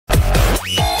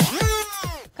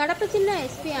కడప జిల్లా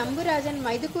ఎస్పీ అంబురాజన్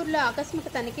మైదుకూరులో ఆకస్మిక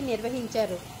తనిఖీ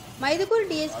నిర్వహించారు. మైదుకూరు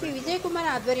డీఎస్పీ విజయ్ కుమార్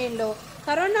ఆధ్వర్యంలో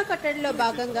కరోనా కట్టడిలో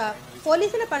భాగంగా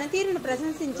పోలీసుల పనితీరును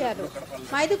ప్రశంసించారు.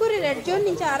 మైదుకూరు రెడ్ జోన్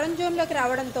నుంచి ఆరెంజ్ జోన్లోకి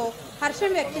రావడంతో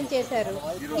హర్షం వ్యక్తం చేశారు.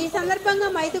 ఈ సందర్భంగా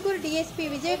మైదుకూరు డీఎస్పీ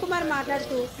విజయ్ కుమార్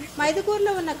మాట్లాడుతూ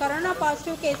మైదుకూరులో ఉన్న కరోనా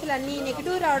పాజిటివ్ కేసులన్నీ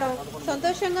నెగిటివ్ రావడం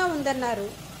సంతోషంగా ఉందన్నారు.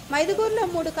 మైదుకూరులో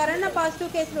 3 కరోనా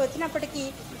పాజిటివ్ కేసులు వచ్చినప్పటికీ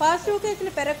పాజిటివ్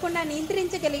కేసులు పెరగకుండా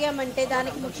నియంత్రించగలిగామంటే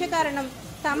దానికి ముఖ్య కారణం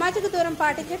సామాజిక దూరం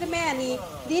పాటించడమే అని,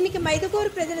 దీనికి మైదుకూరు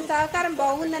ప్రజల సహకారం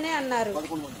బాగుందని అన్నారు.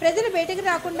 ప్రజలు బయటకు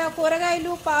రాకుండా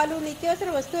కూరగాయలు, పాలు,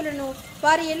 నిత్యావసర వస్తువులను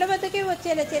వారి ఇళ్ల వద్దకే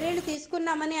వచ్చేలా చర్యలు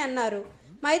తీసుకున్నామని అన్నారు.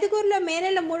 మైదుకూరులో మే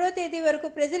నెల 3వ తేదీ వరకు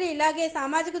ప్రజలు ఇలాగే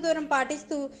సామాజిక దూరం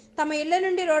పాటిస్తూ తమ ఇళ్ల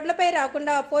నుండి రోడ్లపై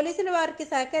రాకుండా పోలీసులు వారికి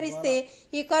సహకరిస్తే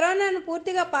ఈ కరోనాను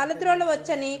పూర్తిగా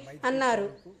పాలద్రోలవచ్చని అన్నారు.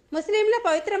 ముస్లింల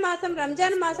పవిత్ర మాసం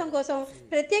రంజాన్ మాసం కోసం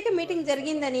ప్రత్యేక మీటింగ్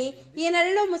జరిగిందని, ఈ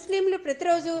నెలలో ముస్లింలు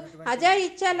ప్రతిరోజు అజా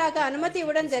ఇచ్చా లాగా అనుమతి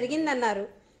ఇవ్వడం జరిగిందన్నారు.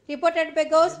 Reported by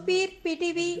Ghouse Peer,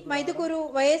 PTV, Mydukur,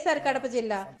 YSR Kadapa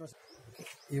జిల్లా.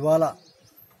 ఇవాళ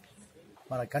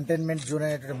మన కంటైన్మెంట్ జోన్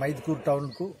అయినటువంటి మైదుకూరు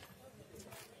టౌన్కు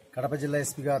కడప జిల్లా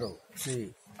ఎస్పీ గారు శ్రీ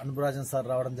అంబురాజన్ సార్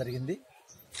రావడం జరిగింది.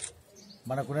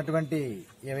 మనకున్నటువంటి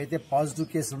ఏవైతే పాజిటివ్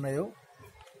కేసులు ఉన్నాయో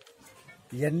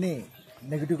ఇవన్నీ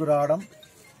నెగిటివ్ రావడం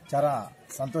చాలా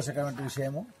సంతోషకరమైన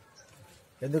విషయము.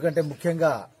 ఎందుకంటే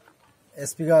ముఖ్యంగా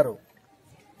ఎస్పీ గారు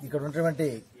ఇక్కడ ఉన్నటువంటి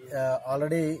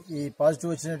ఆల్రెడీ ఈ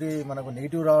పాజిటివ్ వచ్చినట్టు మనకు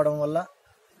నెగిటివ్ రావడం వల్ల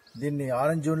దీన్ని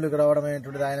ఆరెంజ్ జోన్లోకి రావడం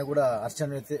అనేటువంటిది ఆయన కూడా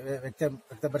హర్షాన్ని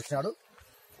వ్యక్తపరిచినాడు.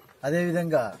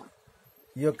 అదేవిధంగా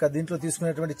ఈ యొక్క దీంట్లో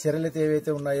తీసుకునేటువంటి చర్యలు అయితే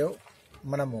ఏవైతే ఉన్నాయో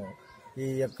మనము ఈ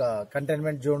యొక్క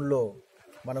కంటైన్మెంట్ జోన్లో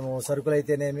మనము సరుకులు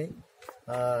అయితేనేమి,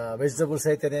 వెజిటబుల్స్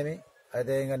అయితేనేమి,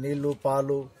 అదేవిధంగా నీళ్లు,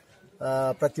 పాలు,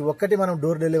 ప్రతి ఒక్కటి మనం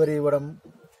డోర్ డెలివరీ ఇవ్వడం.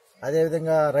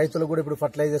 అదేవిధంగా రైతులు కూడా ఇప్పుడు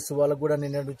ఫర్టిలైజర్స్ వాళ్ళకు కూడా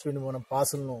నిన్న నుంచి మనం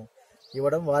పాసులను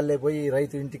ఇవ్వడం, వాళ్ళే పోయి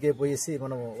రైతు ఇంటికే పోయేసి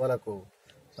మనము వాళ్ళకు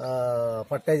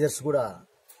ఫర్టిలైజర్స్ కూడా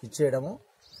ఇచ్చేయడము.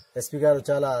 ఎస్పీ గారు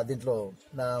చాలా దీంట్లో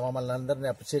మమ్మల్ని అందరినీ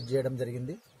అప్రిషియేట్ చేయడం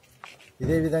జరిగింది.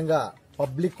 ఇదే విధంగా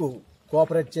పబ్లిక్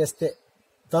కోఆపరేట్ చేస్తే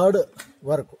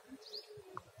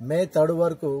మే 3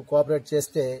 వరకు కోఆపరేట్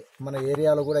చేస్తే మన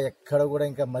ఏరియాలో కూడా ఎక్కడ కూడా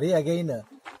ఇంకా మరీ అగైన్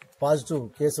పాజిటివ్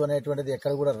కేసు అనేటువంటిది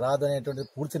ఎక్కడ కూడా రాదు అనేటువంటిది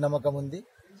పూర్తి నమ్మకం ఉంది.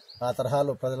 ఆ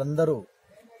తరహాలో ప్రజలందరూ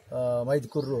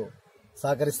మైదుకూరు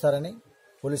సహకరిస్తారని,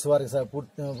 పోలీసు వారికి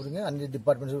పూర్తిగా అన్ని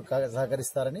డిపార్ట్మెంట్స్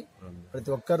సహకరిస్తారని,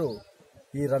 ప్రతి ఒక్కరూ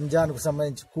ఈ రంజాన్కు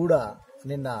సంబంధించి కూడా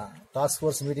నిన్న టాస్క్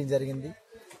ఫోర్స్ మీటింగ్ జరిగింది.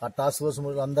 ఆ టాస్క్ ఫోర్స్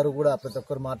అందరూ కూడా ప్రతి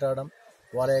ఒక్కరు మాట్లాడడం,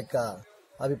 వాళ్ళ యొక్క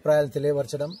అభిప్రాయాలు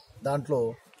తెలియపరచడం, దాంట్లో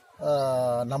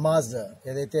నమాజ్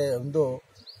ఏదైతే ఉందో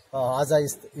ఆజా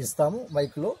ఇస్తాము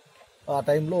మైక్లో, ఆ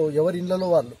టైంలో ఎవరి ఇళ్లలో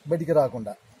వాళ్ళు బయటికి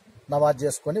రాకుండా నమాజ్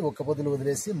చేసుకొని ఒక్క పొద్దులు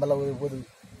వదిలేసి మళ్ళీ పొద్దులు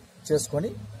చేసుకొని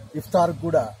ఇఫ్తార్కి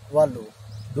కూడా వాళ్ళు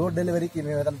డోర్ డెలివరీకి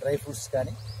మేము ఏదైనా డ్రై ఫ్రూట్స్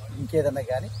కానీ ఇంకేదన్నా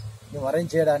కానీ మేము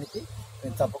అరేంజ్ చేయడానికి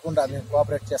మేము తప్పకుండా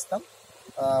కోఆపరేట్ చేస్తాం.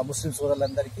 ముస్లిం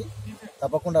సోదరులందరికీ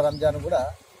తప్పకుండా రంజాన్ కూడా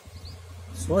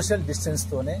సోషల్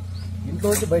డిస్టెన్స్తోనే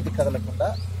ఇంట్లోంచి బయటికి కదలకుండా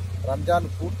రంజాన్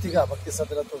పూర్తిగా భక్తి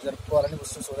శ్రద్ధలతో జరుపుకోవాలని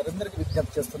ముస్లిం సోదరులందరికీ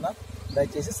విజ్ఞప్తి చేస్తున్నాం.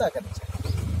 దయచేసి సహకరించండి.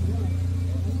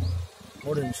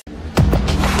 3 నిమిషాలు.